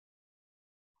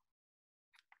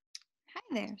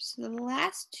There. So the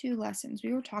last two lessons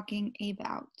we were talking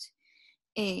about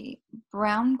a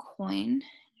brown coin.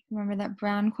 Remember that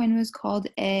brown coin was called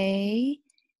a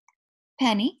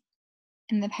penny,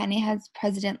 and the penny has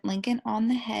President Lincoln on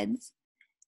the heads,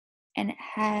 and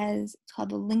it's called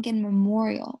the Lincoln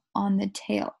Memorial on the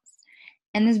tails.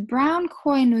 And this brown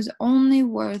coin was only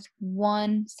worth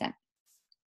 1 cent.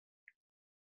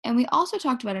 And we also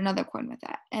talked about another coin with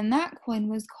that, and that coin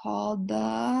was called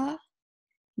the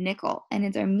nickel, and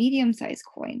it's our medium-sized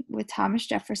coin with Thomas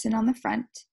Jefferson on the front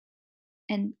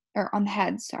or on the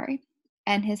head, sorry,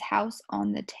 and his house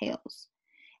on the tails.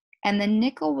 And the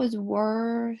nickel was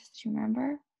worth, do you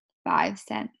remember? 5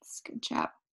 cents. Good job.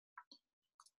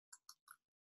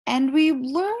 And we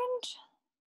learned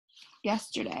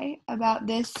yesterday about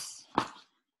this.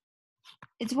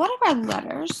 It's one of our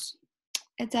letters.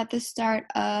 It's at the start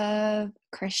of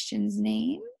Christian's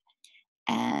name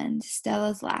and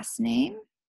Stella's last name.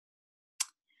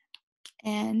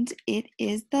 And it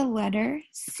is the letter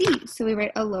C. So we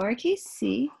write a lowercase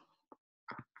c.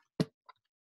 And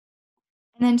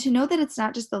then to know that it's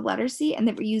not just the letter C and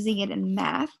that we're using it in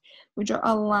math, we draw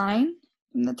a line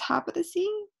from the top of the C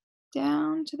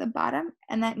down to the bottom,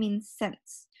 and that means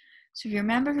cents. So if you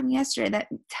remember from yesterday, that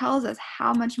tells us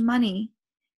how much money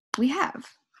we have.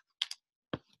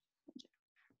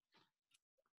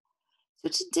 So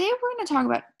today we're going to talk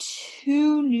about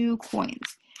 2 new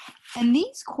coins. And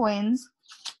these coins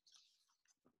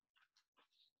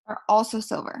are also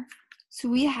silver. So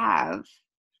we have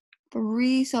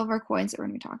 3 silver coins that we're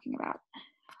going to be talking about.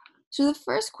 So the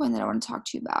first coin that I want to talk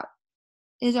to you about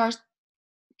is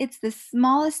it's the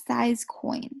smallest size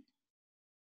coin.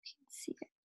 You can see it.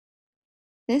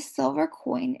 This silver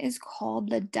coin is called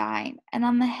the dime. And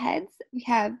on the heads, we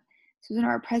have, so in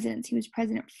our presidents, he was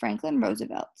President Franklin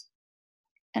Roosevelt.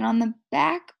 And on the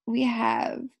back, we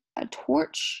have a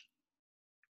torch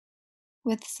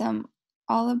with some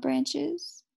olive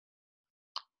branches.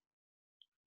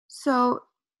 So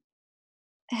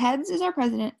heads is our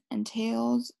president and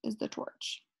tails is the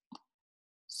torch.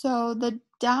 So the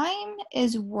dime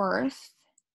is worth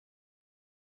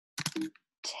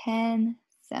 10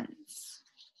 cents.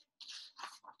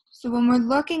 So when we're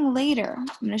looking later, I'm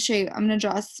going to show you, I'm going to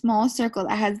draw a small circle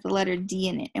that has the letter D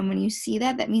in it. And when you see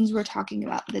that, that means we're talking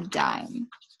about the dime.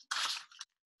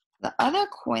 The other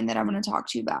coin that I'm going to talk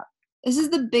to you about, this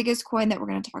is the biggest coin that we're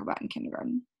going to talk about in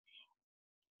kindergarten.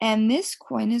 And this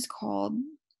coin is called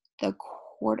the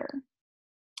quarter.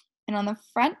 And on the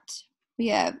front, we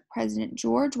have President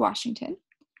George Washington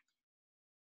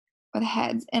with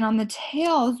heads. And on the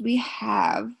tails, we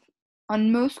have,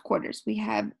 on most quarters, we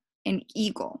have an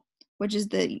eagle, which is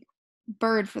the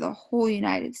bird for the whole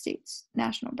United States,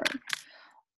 national bird.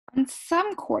 On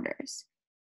some quarters,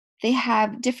 they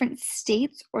have different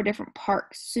states or different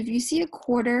parks. So if you see a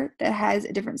quarter that has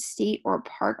a different state or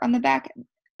park on the back,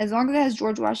 as long as it has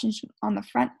George Washington on the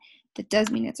front, that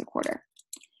does mean it's a quarter.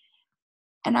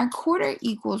 And our quarter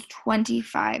equals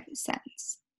 25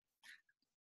 cents.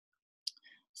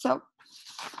 So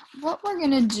what we're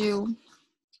going to do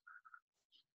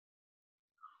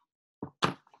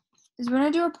is we're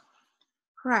going to do a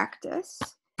practice,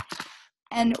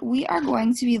 and we are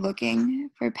going to be looking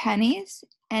for pennies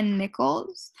and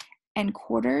nickels and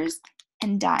quarters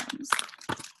and dimes.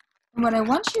 And what I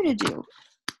want you to do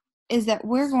is that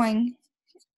we're going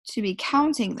to be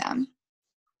counting them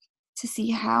to see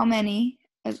how many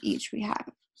of each we have.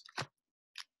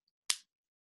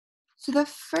 So the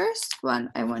first one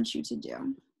I want you to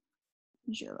do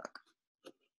is you look.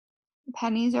 The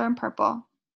pennies are in purple,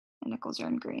 the nickels are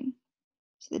in green.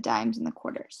 So the dimes and the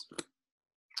quarters.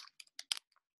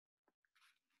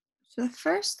 So the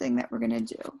first thing that we're going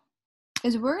to do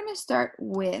is we're going to start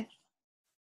with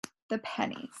the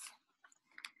pennies.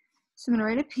 So I'm going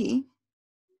to write a P.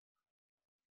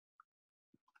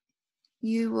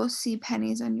 You will see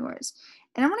pennies on yours.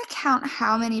 And I'm going to count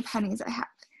how many pennies I have.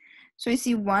 So I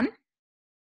see 1.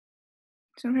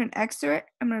 So I'm going to put an X through it.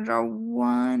 I'm going to draw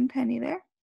 1 penny there.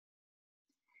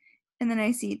 And then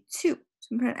I see 2. So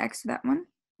I'm going to put an X to that one.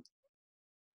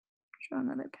 Draw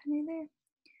another penny there.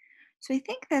 So I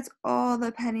think that's all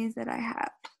the pennies that I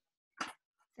have.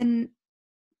 And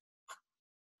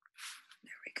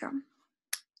there we go.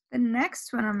 The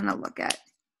next one I'm going to look at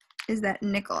is that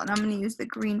nickel, and I'm going to use the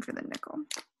green for the nickel.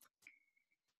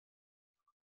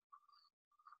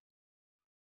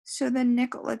 So the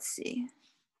nickel, let's see.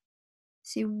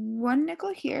 See 1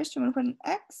 nickel here, so I'm going to put an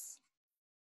X.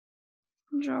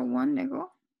 Draw 1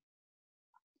 nickel.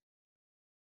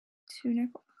 2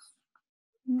 nickels.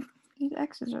 These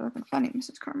X's are looking funny,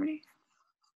 Mrs. Carmody.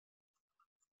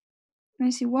 And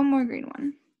I see 1 more green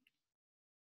one.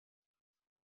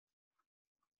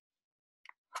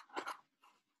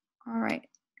 All right.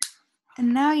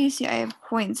 And now you see I have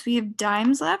coins. We have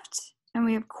dimes left and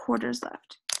we have quarters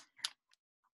left.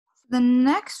 The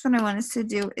next one I want us to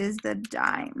do is the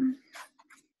dime.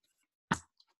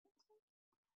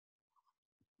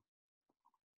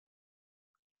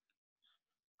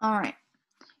 All right.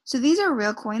 So these are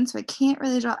real coins, so I can't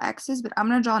really draw X's, but I'm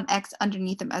going to draw an X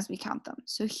underneath them as we count them.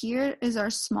 So here is our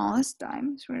smallest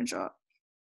dime. So we're going to draw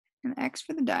an X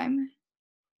for the dime.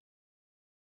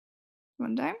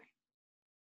 One dime.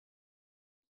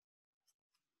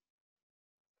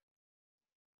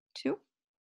 Two.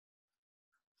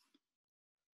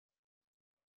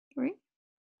 Three.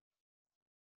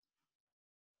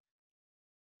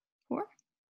 Four.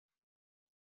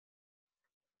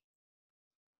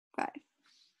 Five.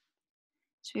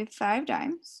 So we have 5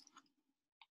 dimes.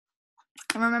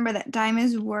 And remember that dime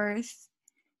is worth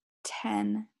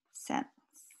 10 cents.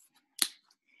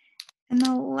 And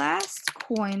the last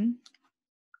coin,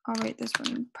 I'll write this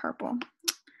one in purple.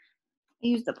 I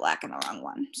used the black and the wrong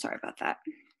one. Sorry about that.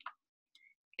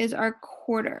 Is our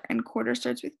quarter, and quarter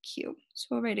starts with Q. So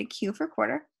we'll write a Q for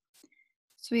quarter.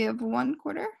 So we have 1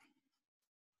 quarter,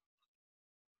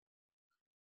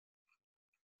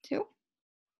 2,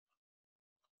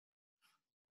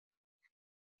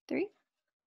 3,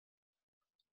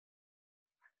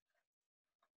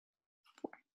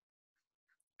 4.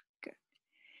 Good.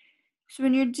 So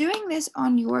when you're doing this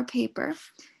on your paper,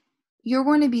 you're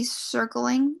going to be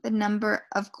circling the number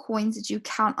of coins that you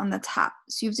count on the top.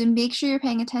 So you have to make sure you're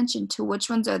paying attention to which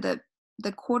ones are the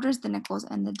quarters, the nickels,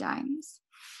 and the dimes.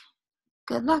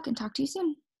 Good luck and talk to you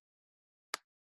soon.